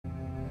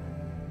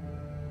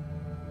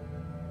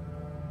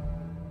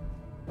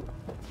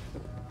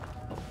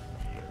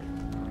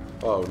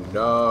Oh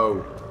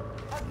no.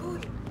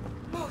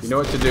 You know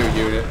what to do,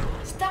 unit.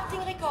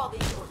 Starting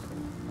recording.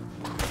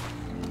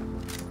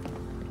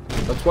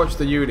 Let's watch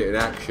the unit in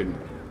action.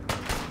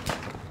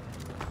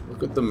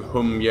 Look at them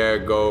hum, yeah,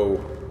 go.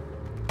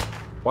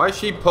 Why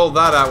she pulled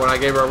that out when I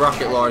gave her a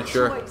rocket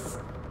launcher?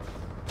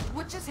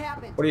 What just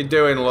happened? What are you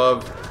doing,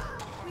 love?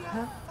 We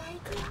are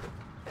fighting.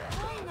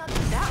 Why not?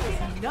 That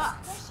was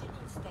nuts.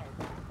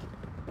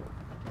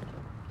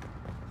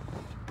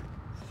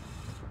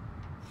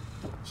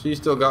 She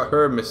still got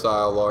her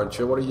missile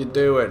launcher. What are you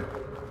doing?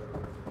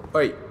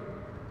 Wait.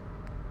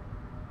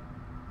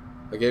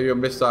 I gave you a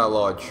missile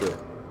launcher.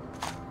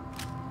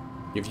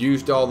 You've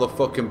used all the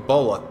fucking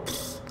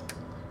bullets.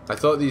 I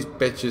thought these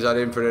bitches had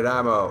infinite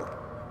ammo.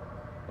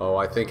 Oh,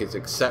 I think it's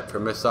except for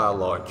missile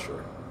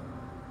launcher.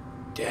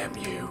 Damn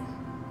you.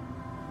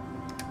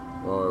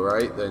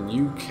 Alright, then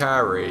you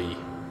carry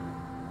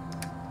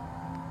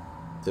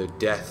the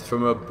death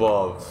from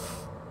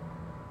above.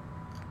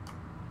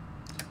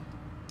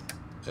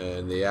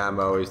 And the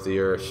ammo is the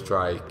earth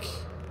strike.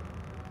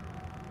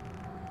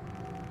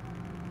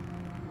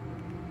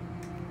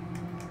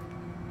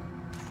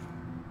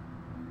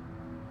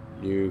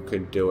 You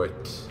can do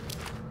it.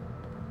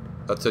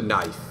 That's a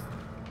knife.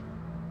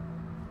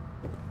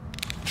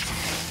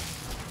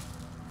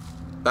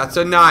 That's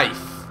a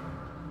knife.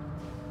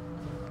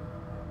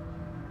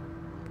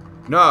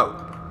 No.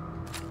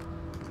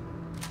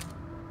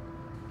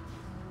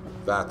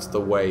 That's the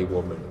way,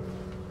 woman.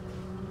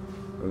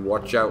 And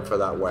watch out for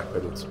that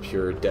weapon. It's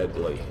pure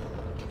deadly.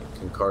 It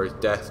can cause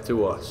death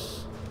to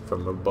us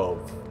from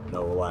above,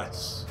 no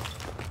less.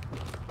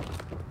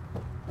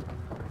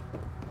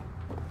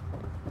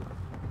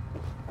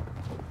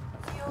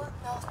 The Old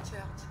North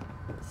Church.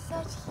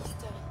 Such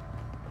history.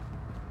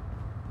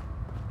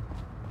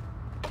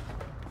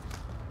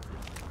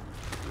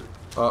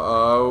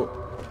 Uh-oh.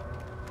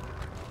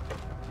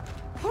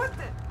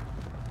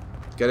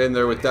 Get in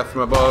there with death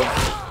from above.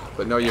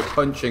 But no, you're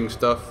punching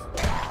stuff.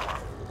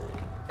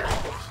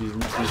 She's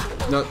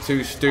not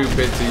too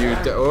stupid to use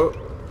oh.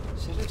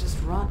 Should have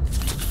just run.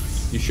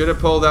 You should have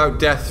pulled out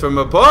death from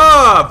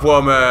above,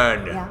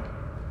 woman! Yeah.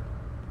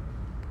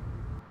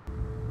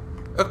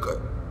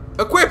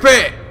 Equip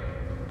it!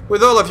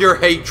 With all of your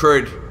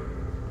hatred.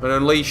 And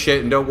unleash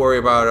it and don't worry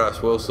about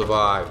us. We'll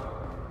survive.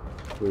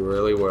 We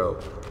really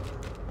will.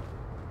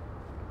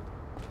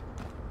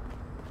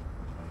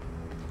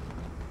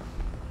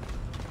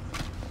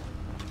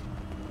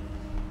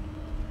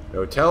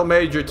 No, tell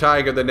Major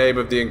Tiger the name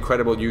of the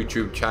incredible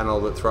YouTube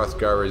channel that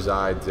Throthgar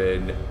resides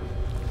in.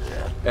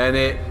 And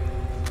it.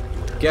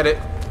 Get it?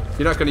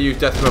 You're not going to use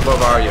death from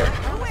above, are you?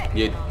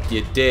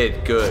 You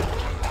did. Good.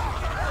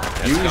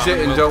 Use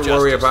it and don't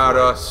worry about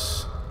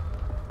us.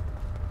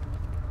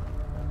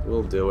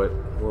 We'll do it.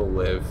 We'll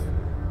live.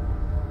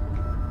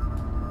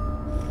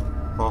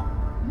 Huh?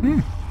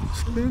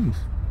 Spins.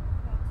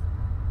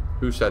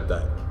 Who said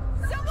that?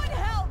 Someone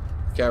help!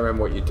 Can't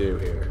remember what you do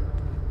here.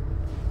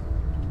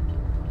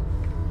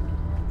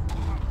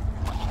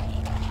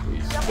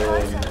 Your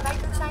pulse and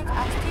vital signs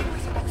are still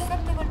within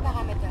acceptable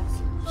parameters.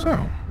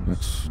 So,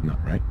 that's not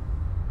right.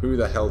 Who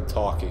the hell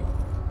talking?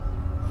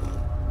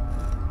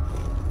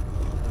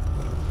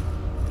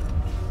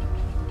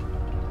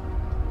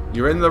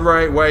 You're in the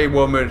right way,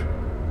 woman.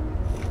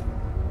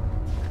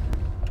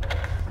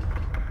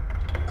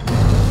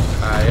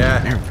 Ah, yeah.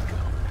 There we go.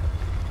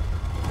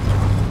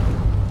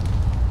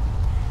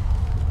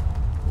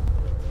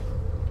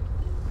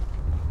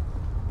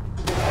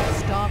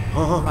 Stop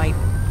right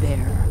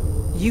there.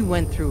 You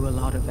went through a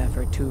lot of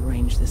effort to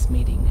arrange this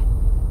meeting.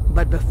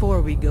 But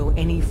before we go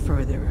any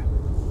further,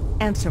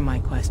 answer my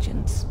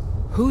questions.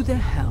 Who the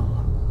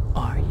hell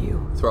are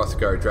you?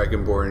 Throthgar,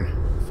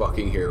 Dragonborn,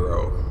 fucking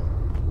hero.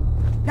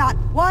 Not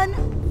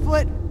 1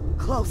 foot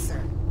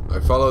closer. I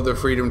followed the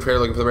Freedom Trail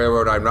looking for the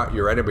railroad. I'm not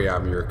your enemy.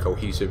 I'm your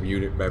cohesive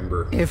unit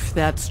member. If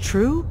that's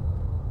true,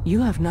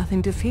 you have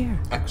nothing to fear.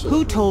 Excellent.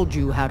 Who told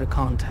you how to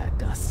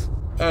contact us?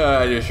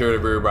 I just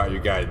showed a about you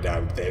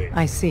goddamn thing.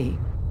 I see.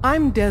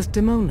 I'm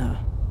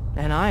Desdemona,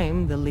 and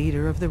I'm the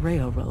leader of the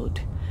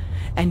railroad.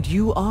 And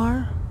you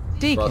are?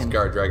 Deacon.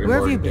 Throthgar, Dragonborn, Where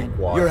have you been?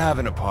 You're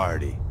having a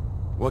party.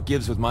 What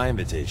gives with my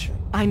invitation?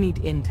 I need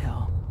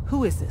intel.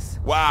 Who is this?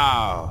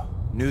 Wow.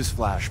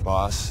 Newsflash,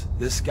 boss.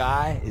 This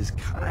guy is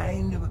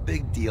kind of a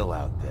big deal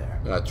out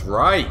there. That's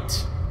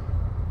right.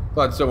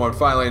 Glad someone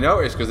finally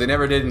noticed, because they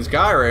never did in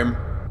Skyrim.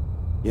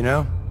 You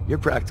know, you're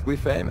practically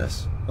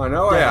famous. I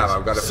know I am.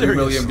 I've got a few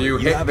million view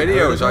hit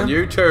videos on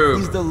YouTube.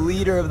 He's the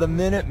leader of the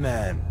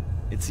Minutemen.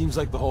 It seems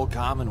like the whole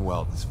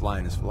Commonwealth is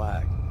flying his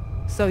flag.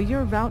 So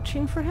you're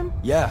vouching for him?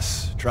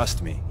 Yes,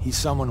 trust me. He's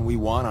someone we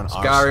want on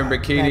our Skyrim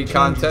side. bikini That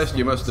contest, changes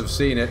you must have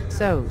seen it.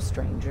 So,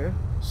 stranger.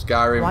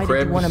 Skyrim Why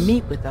cribs. did you want to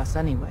meet with us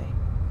anyway?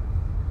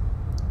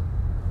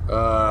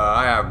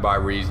 I have my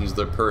reasons.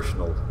 They're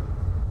personal.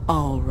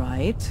 All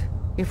right.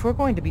 If we're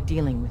going to be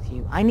dealing with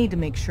you, I need to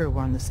make sure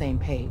we're on the same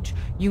page.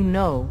 You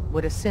know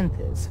what a synth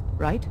is,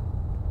 right?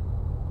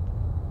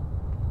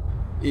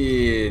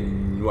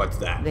 In what's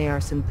that? They are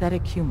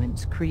synthetic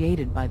humans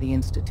created by the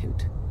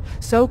Institute.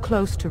 So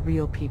close to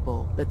real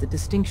people that the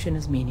distinction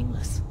is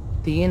meaningless.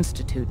 The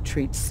Institute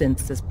treats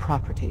synths as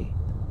property,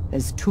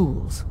 as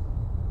tools.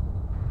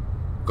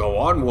 Go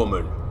on,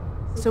 woman.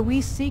 So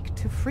we seek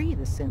to free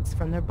the synths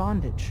from their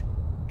bondage.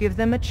 Give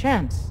them a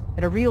chance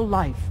at a real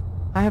life.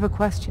 I have a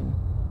question.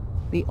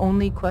 The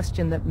only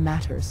question that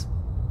matters.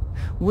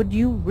 Would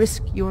you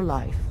risk your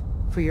life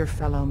for your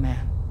fellow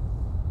man?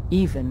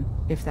 Even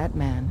if that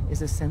man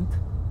is a synth?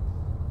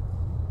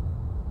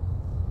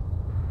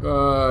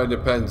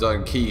 Depends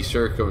on key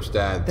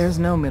circumstance. There's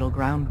no middle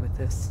ground with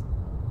this.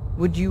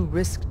 Would you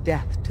risk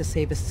death to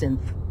save a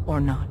synth or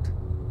not?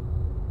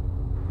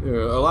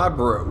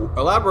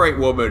 Elaborate,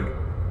 woman.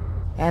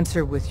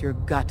 Answer with your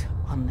gut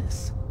on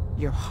this.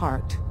 Your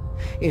heart.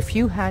 If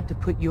you had to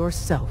put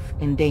yourself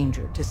in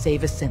danger to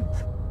save a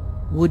synth,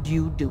 would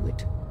you do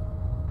it?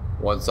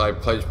 Once I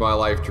pledged my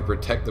life to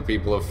protect the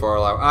people of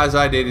Faraway, as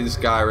I did in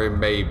Skyrim,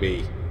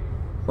 maybe.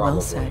 Probably.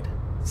 Well said.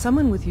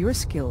 Someone with your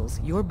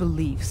skills, your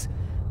beliefs.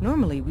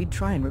 Normally we'd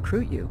try and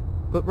recruit you,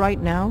 but right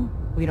now,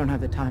 we don't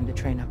have the time to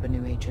train up a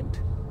new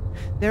agent.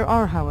 There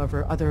are,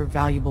 however, other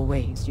valuable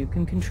ways you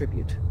can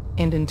contribute.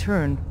 And in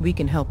turn, we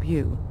can help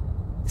you.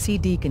 See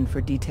Deacon for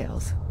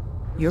details.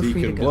 You're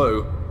free to go. Deacon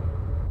Blue.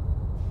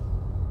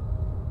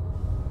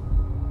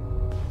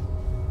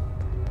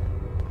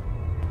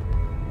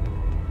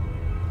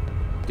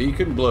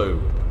 Deacon Blue.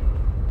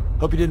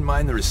 Hope you didn't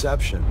mind the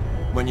reception.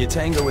 When you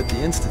tango with the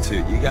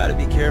Institute, you gotta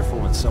be careful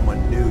when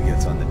someone new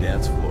gets on the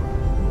dance floor.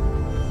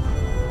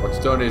 What's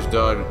done is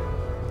done.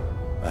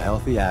 A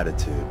healthy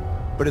attitude.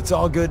 But it's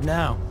all good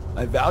now.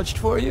 I vouched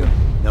for you.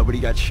 Nobody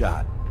got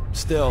shot.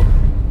 Still,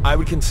 I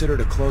would consider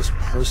it a close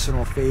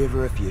personal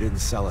favor if you didn't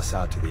sell us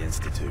out to the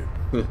Institute.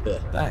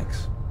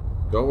 Thanks.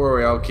 Don't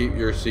worry, I'll keep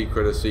your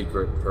secret a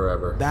secret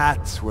forever.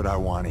 That's what I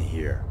want to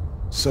hear.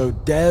 So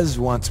Dez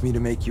wants me to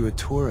make you a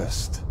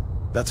tourist.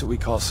 That's what we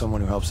call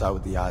someone who helps out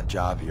with the odd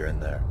job here and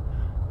there.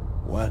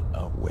 What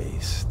a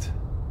waste.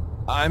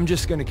 I'm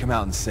just gonna come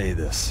out and say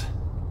this.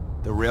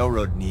 The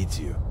railroad needs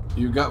you.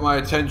 You got my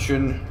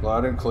attention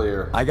loud and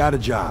clear. I got a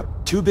job.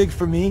 Too big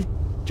for me,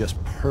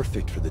 just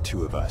perfect for the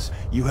two of us.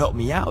 You help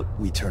me out,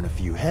 we turn a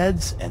few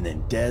heads, and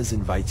then Dez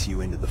invites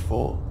you into the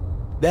fold.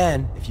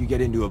 Then, if you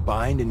get into a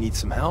bind and need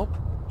some help,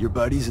 your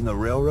buddies in the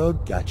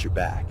railroad got your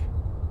back.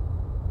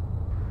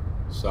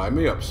 Sign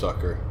me up,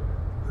 sucker.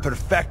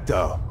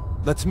 Perfecto.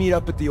 Let's meet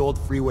up at the old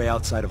freeway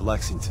outside of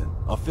Lexington.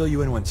 I'll fill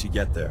you in once you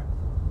get there.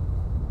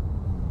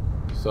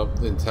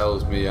 Something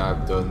tells me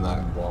I've done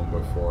that one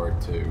before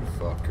too,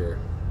 fucker.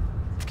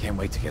 Can't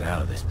wait to get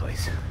out of this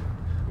place.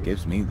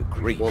 Gives me the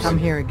creeps. Come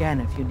here again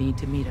if you need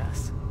to meet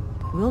us.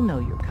 We'll know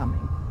you're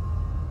coming.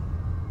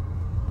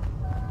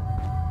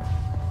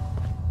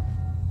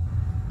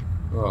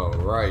 Oh,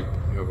 right.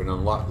 You haven't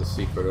unlocked the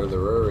secret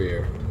other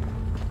area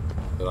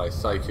that I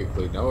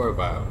psychically know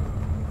about.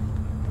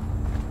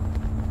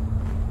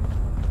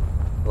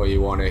 Well,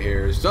 you want to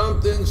hear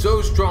something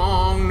so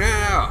strong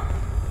now?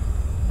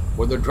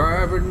 Well, they're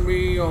driving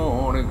me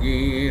on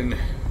again.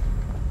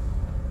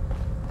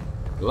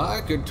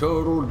 Like a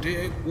total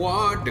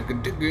dickwad,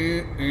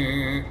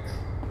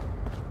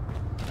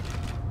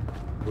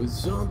 with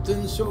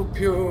something so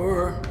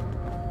pure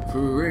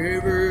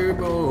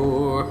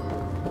forevermore.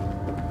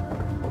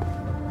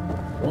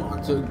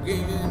 Once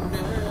again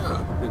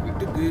now.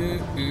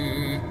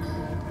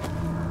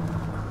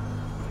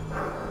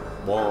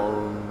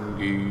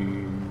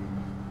 Bongi.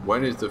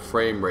 When is the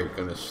frame rate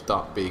gonna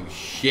stop being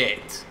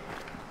shit?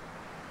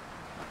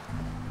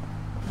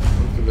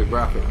 The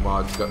graphic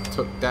mods got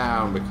took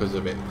down because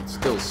of it. It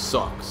still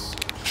sucks.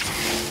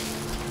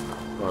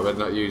 Well, I better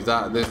not use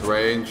that at this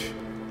range.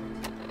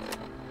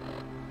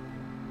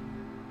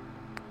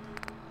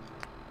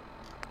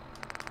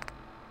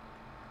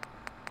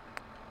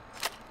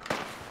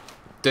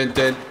 Dun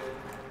dun.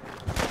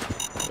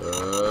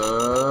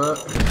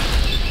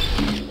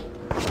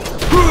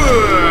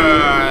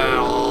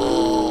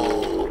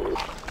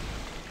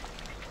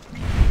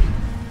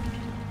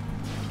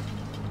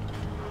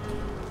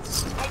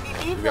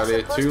 We got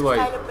it too late.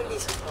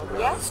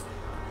 Yes,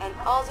 and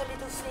all the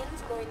little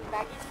things going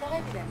back is for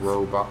evidence.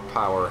 Robot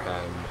power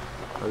hand.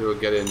 How do we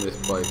get in this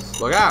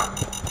place? Look out!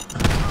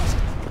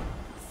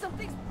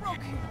 Something's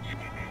broken.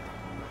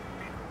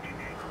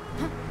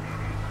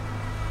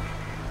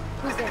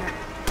 Who's there?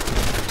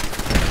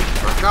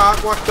 Oh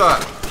God, what the?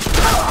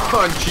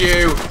 Punch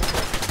you!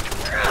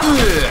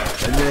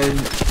 And then...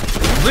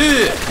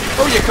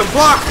 Oh, you can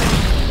block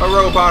a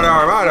robot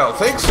arm. I don't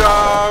think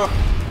so.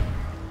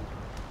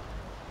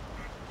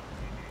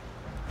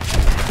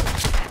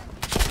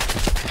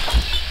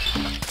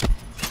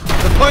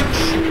 Punch!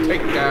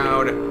 Take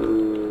down.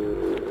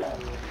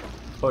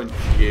 Punch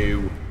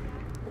you.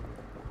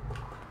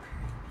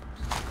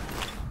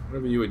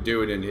 Whatever you were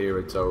doing in here,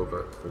 it's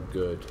over for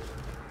good.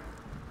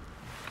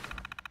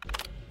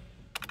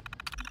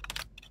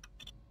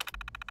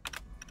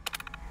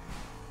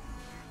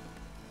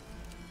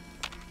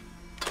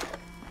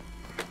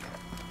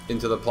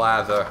 Into the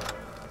plaza.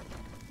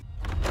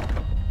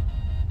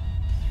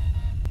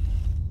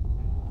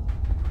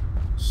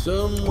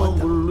 Someone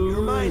will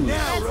lose.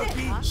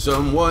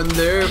 Someone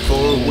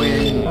therefore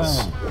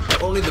wins.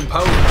 Only the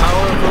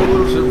powerful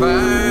will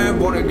survive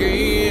one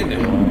again.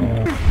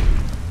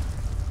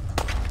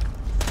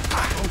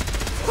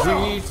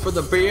 Reach for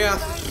the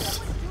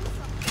best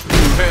you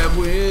have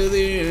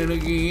within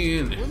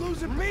again. We're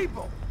losing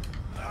people.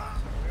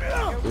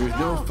 There's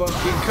no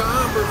fucking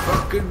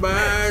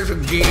compromise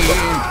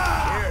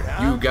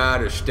again. You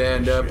gotta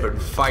stand up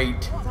and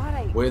fight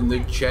when the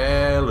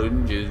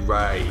challenge is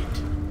right.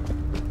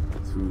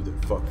 Through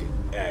the fucking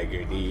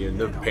agony and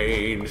the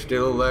pain,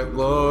 still that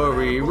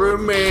glory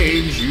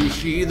remains. You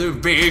see the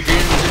beacons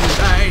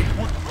inside.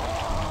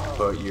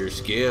 Put your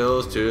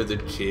skills to the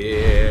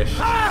test.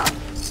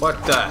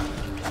 What the?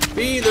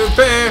 Be the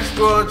best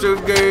once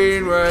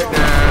again right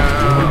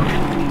now.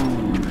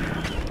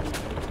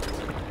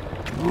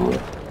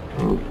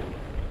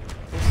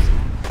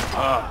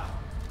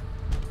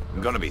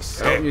 I'm gonna be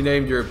sick. I hope you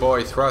named your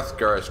boy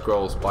Throthgar,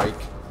 Scroll Spike.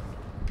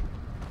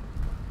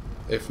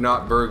 If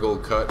not, Burgle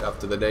Cut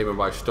after the name of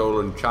my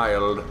stolen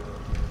child.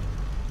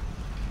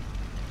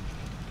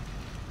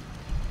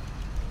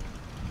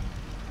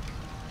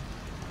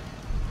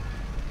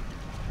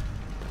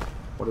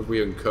 What have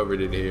we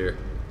uncovered in here,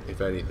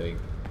 if anything?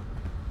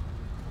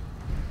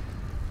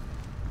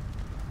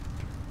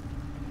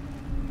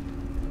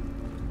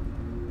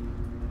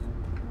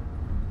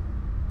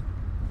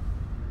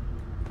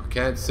 I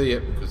can't see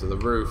it because of the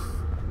roof.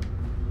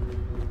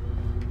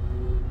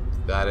 Is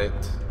that it?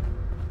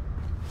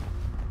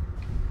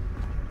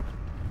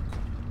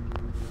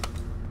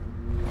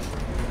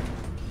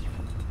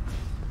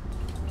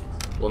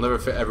 We'll never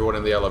fit everyone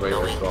in the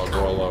elevator, so I'll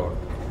go alone.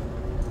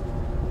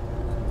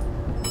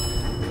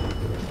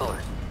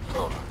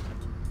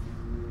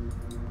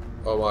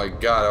 Oh my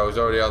god, I was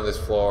already on this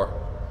floor.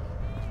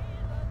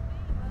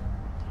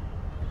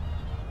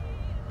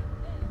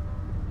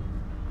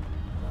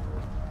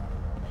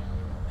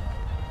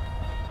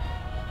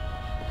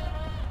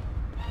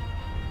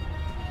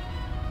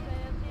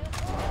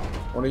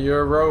 One of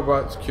your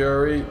robots,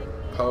 Quarry,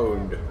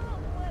 pwned.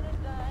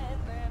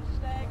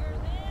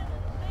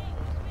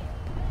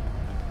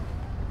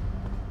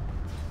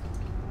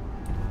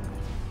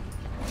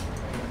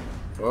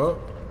 Oh.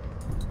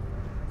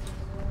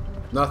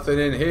 Nothing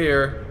in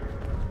here.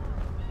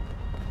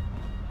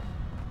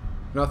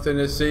 Nothing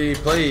to see,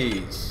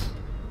 please.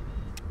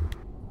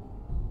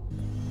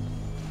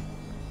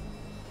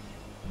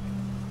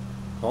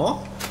 Huh?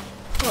 I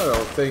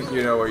don't think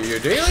you know what you're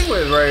dealing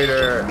with,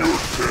 Raider. Do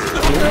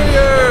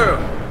you?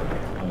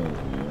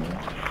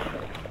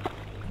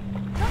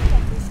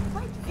 That is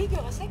quite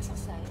vigorous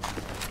exercise.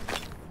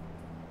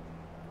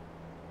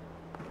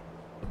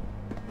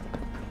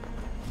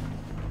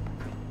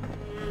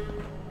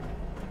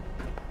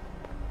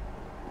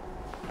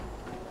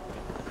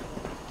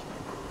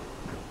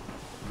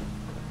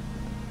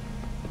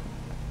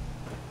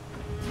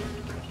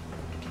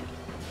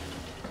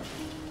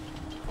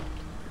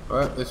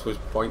 Well, this was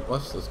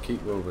pointless. Let's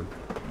keep moving.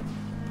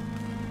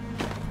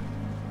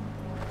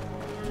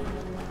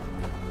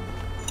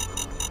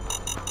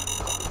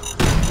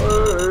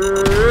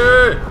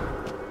 Hey!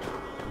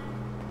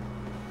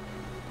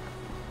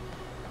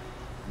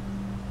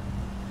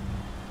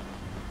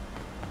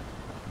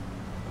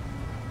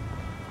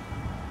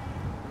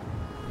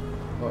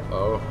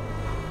 Uh-oh.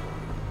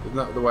 Isn't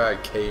that the way I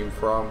came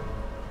from?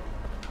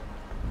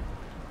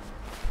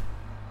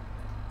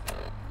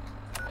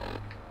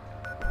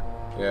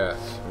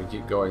 Yes, we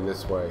keep going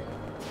this way.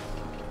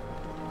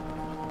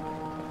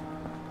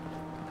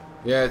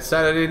 Yeah, it's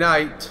Saturday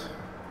night.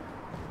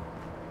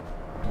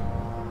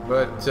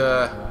 But,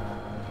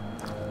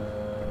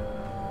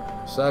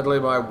 sadly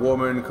my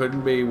woman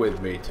couldn't be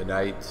with me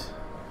tonight.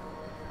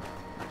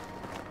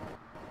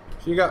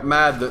 She got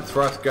mad that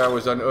Throthgar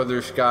was on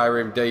other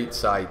Skyrim date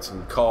sites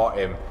and caught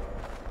him.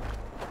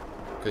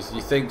 Because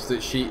he thinks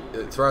that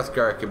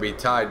Throthgar can be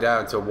tied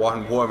down to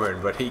one woman,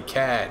 but he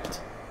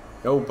can't.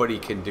 Nobody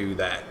can do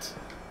that.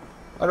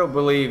 I don't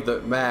believe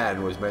that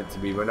man was meant to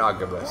be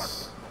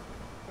monogamous.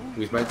 He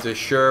was meant to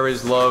share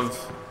his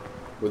love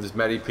with as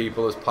many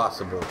people as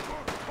possible.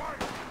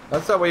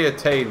 That's how we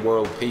attain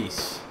world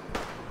peace.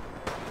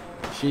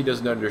 She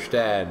doesn't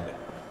understand.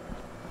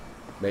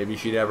 Maybe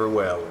she never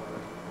will.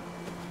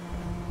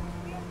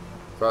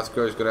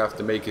 Throthgar's gonna have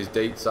to make his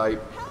date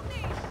site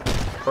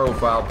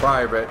profile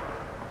private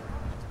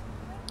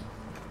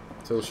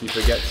until she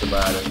forgets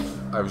about it.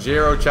 I have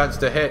 0 chance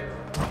to hit.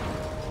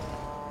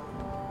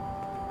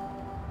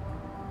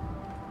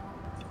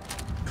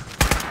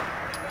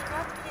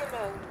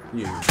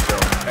 You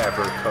don't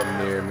ever come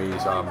near me,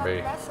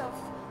 zombie.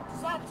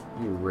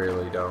 You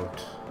really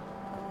don't.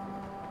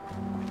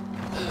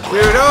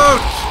 You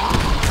don't!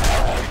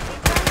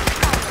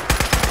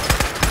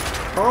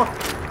 Huh?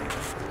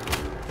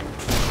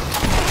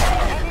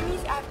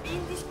 Enemies have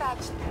been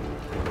dispatched.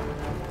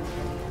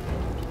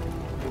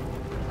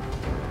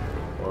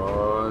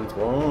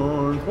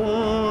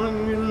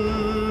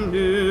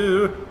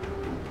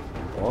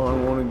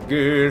 One, wanna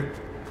get.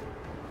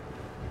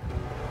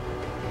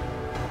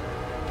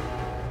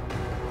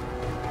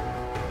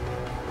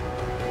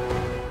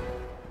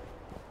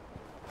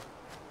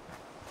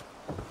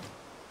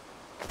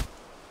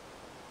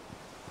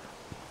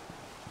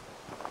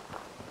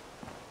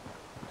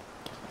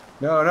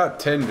 No, not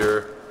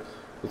Tinder.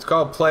 It's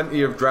called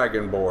Plenty of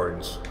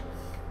Dragonborns.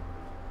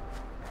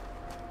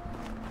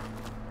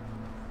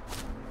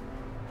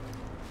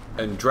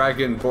 And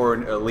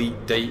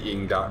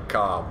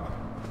DragonbornEliteDating.com.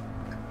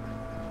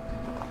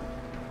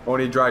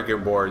 Only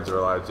Dragonborns are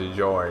allowed to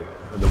join,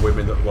 and the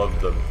women that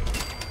love them.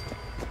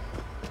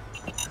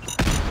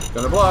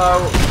 Gonna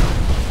blow!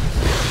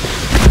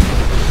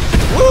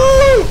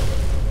 Woo!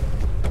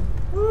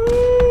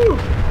 Woo!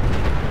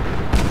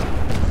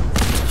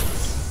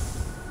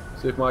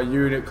 See if my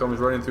unit comes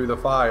running through the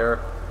fire.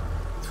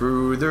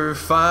 Through the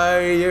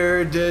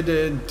fire,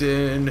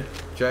 din-din-din.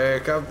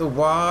 Check out the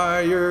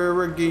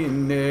wire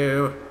again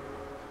now.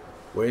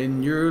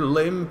 When you're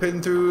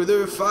limping through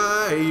the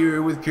fire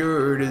with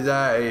pure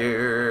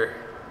desire.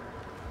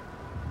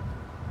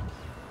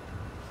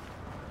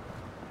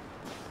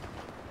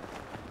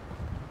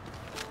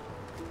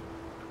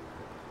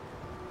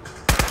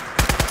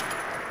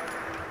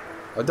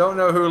 I don't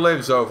know who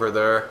lives over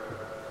there,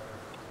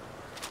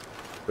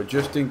 but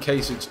just in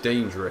case it's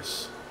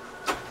dangerous.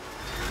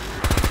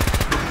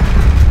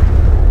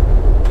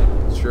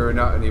 Sure,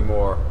 not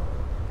anymore.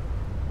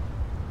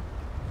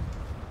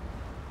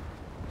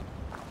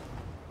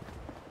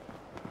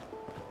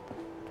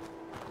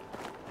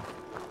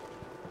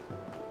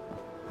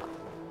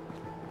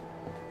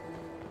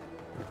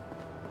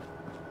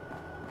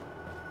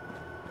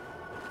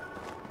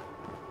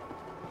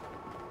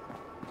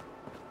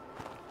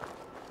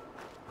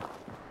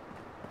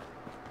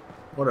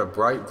 What a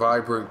bright,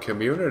 vibrant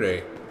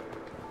community.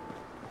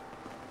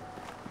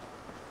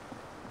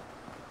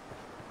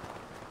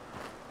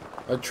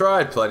 I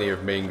tried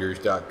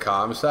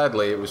plentyofmingers.com.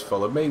 Sadly, it was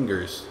full of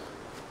mingers.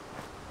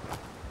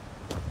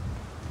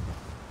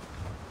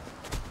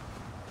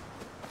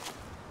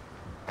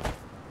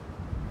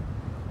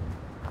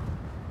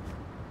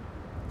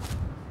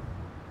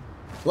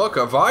 Look,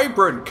 a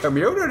vibrant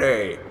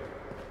community.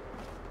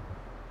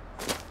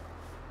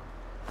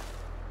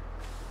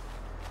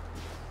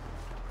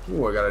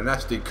 Ooh, I got a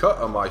nasty cut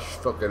on my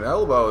fucking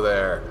elbow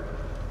there.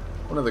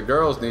 One of the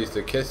girls needs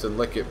to kiss and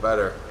lick it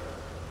better.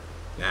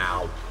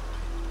 Now.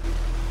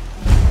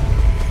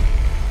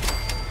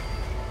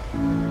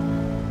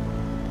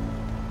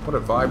 What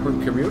a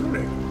vibrant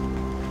community.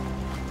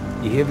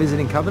 You here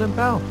visiting Covenant,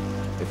 pal?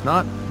 If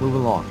not, move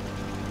along.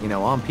 You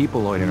know, armed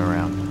people loitering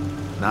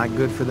around. Not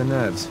good for the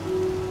nerves.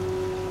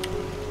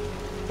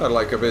 I'd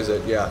like a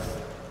visit, yes.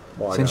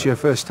 Why Since not? you're a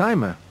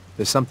first-timer,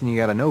 there's something you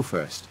gotta know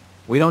first.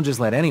 We don't just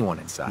let anyone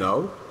inside.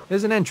 No?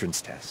 There's an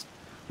entrance test.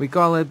 We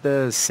call it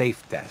the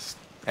safe test.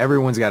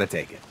 Everyone's gotta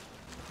take it.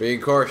 Being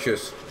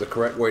cautious, the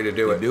correct way to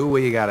do You it. do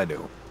what you gotta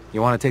do.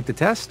 You wanna take the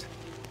test?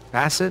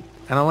 Pass it,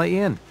 and I'll let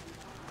you in.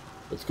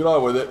 Let's get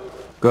on with it.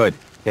 Good.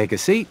 Take a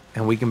seat,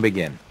 and we can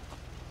begin.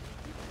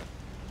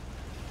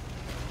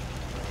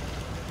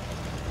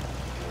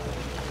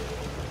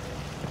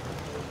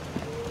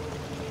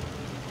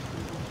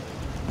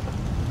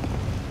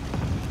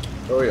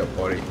 Hurry up,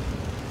 buddy.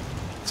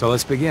 So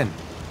let's begin.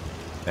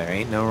 There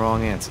ain't no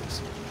wrong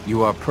answers.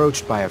 You are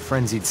approached by a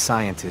frenzied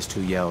scientist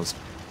who yells,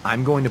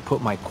 "I'm going to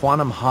put my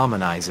quantum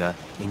harmonizer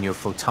in your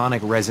photonic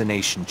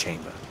resonation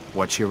chamber."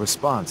 What's your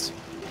response?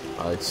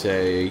 I'd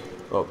say,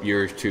 oh,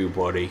 yours too,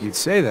 buddy. You'd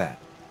say that.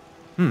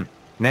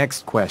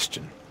 Next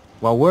question.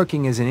 While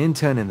working as an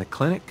intern in the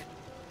clinic,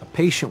 a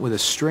patient with a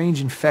strange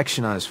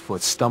infection on his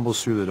foot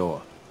stumbles through the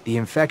door. The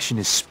infection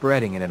is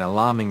spreading at an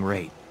alarming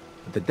rate,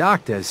 but the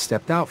doctor has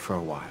stepped out for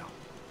a while.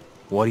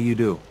 What do you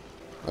do?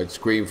 I'd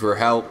scream for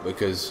help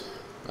because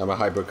I'm a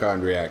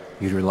hypochondriac.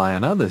 You'd rely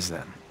on others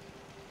then.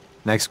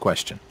 Next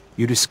question.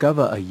 You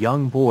discover a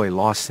young boy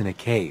lost in a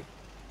cave.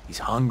 He's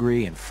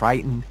hungry and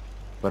frightened,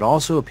 but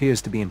also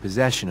appears to be in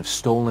possession of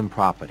stolen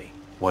property.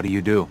 What do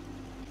you do?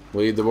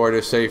 Lead the boy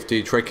to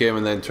safety, trick him,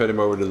 and then turn him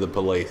over to the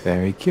police.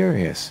 Very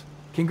curious.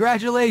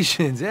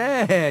 Congratulations!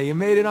 Hey, you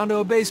made it onto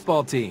a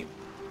baseball team.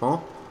 Huh?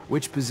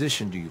 Which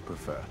position do you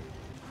prefer?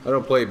 I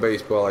don't play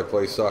baseball, I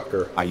play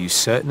soccer. Are you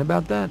certain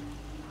about that?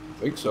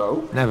 Think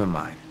so. Never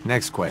mind.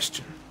 Next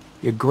question.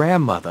 Your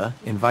grandmother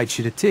invites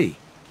you to tea,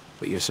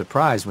 but you're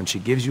surprised when she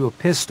gives you a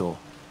pistol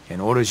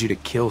and orders you to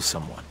kill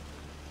someone.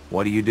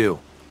 What do?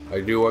 I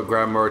do what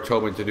Grandma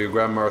told me to do.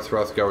 Grandma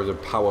Throthgar was a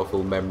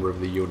powerful member of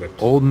the unit.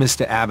 Old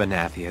Mr.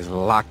 Abernathy has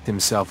locked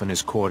himself in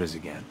his quarters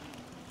again,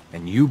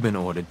 and you've been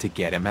ordered to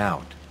get him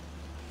out.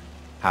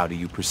 How do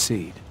you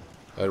proceed?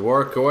 I'd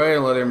work away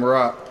and let him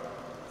rot.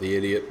 The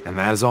idiot. And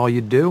that is all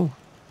you do?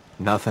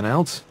 Nothing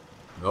else?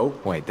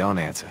 Nope. Wait, don't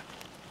answer.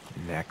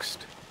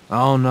 Next.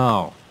 Oh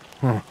no.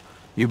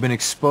 You've been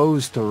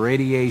exposed to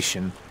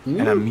radiation,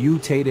 and a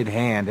mutated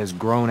hand has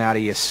grown out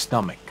of your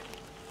stomach.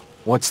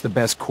 What's the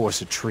best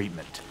course of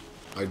treatment?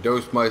 I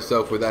dosed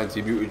myself with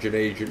anti-mutagen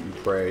agent and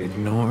prayed.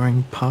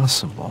 Ignoring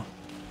possible.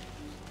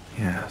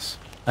 Yes.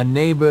 A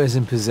neighbor is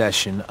in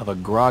possession of a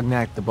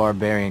Grognak the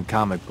Barbarian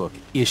comic book,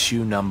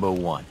 issue number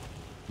 1.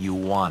 You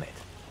want it.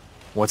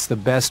 What's the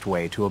best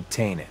way to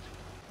obtain it?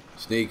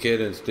 Sneak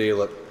in and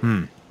steal it.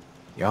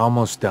 You're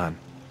almost done.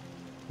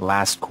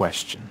 Last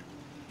question.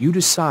 You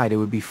decide it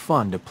would be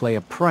fun to play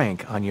a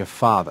prank on your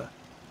father.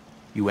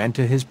 You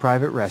enter his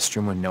private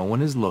restroom when no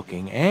one is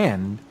looking,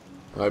 and...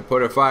 I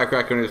put a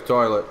firecracker in his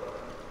toilet.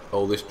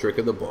 Oldest trick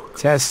of the book.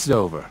 Test's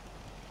over.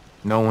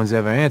 No one's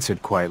ever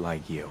answered quite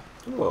like you.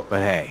 Whoa. But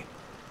hey,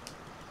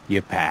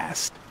 you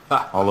passed.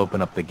 Ha. I'll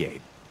open up the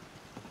gate.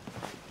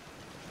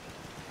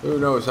 Who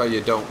knows how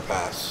you don't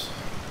pass?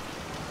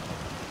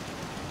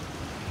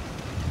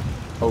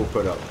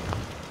 Open up.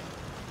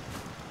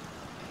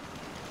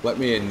 Let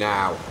me in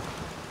now.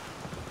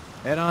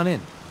 Head on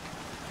in.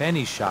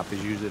 Penny's shop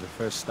is usually the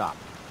first stop.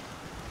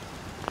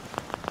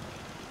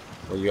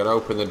 Well, you gotta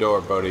open the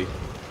door, buddy.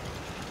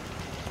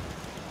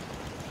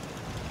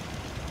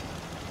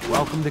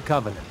 Welcome to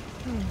Covenant.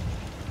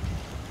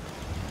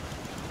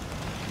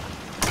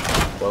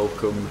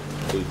 Welcome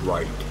is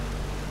right.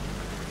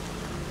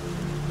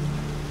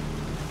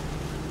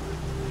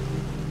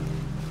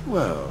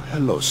 Well,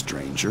 hello,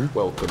 stranger.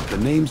 Welcome.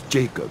 The name's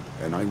Jacob,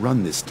 and I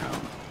run this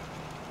town.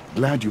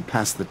 Glad you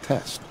passed the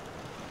test.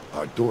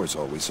 Our door's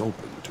always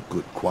open to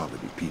good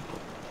quality people.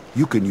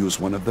 You can use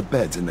one of the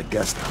beds in the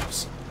guest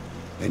house.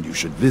 And you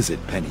should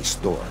visit Penny's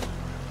store.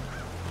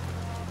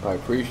 I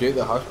appreciate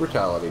the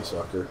hospitality,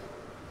 sucker.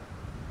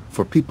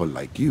 For people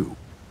like you,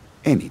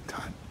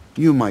 anytime,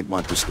 you might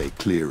want to stay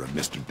clear of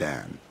Mr.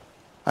 Dan.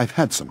 I've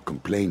had some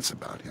complaints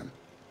about him.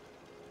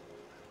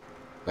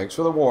 Thanks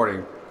for the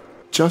warning.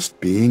 Just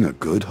being a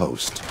good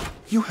host.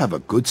 You have a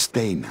good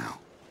stay now.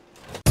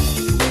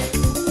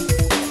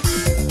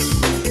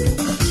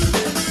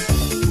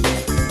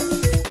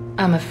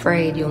 I'm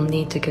afraid you'll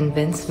need to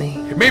convince me.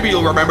 Maybe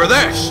you'll remember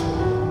this!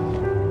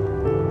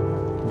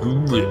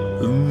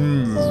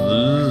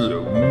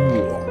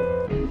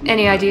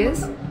 Any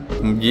ideas?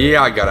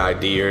 Yeah, I got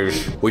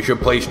ideas. We should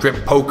play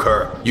strip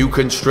poker. You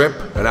can strip,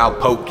 and I'll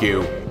poke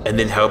you. And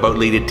then how about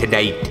later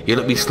tonight? You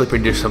let me slip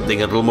into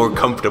something a little more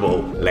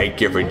comfortable,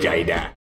 like your vagina.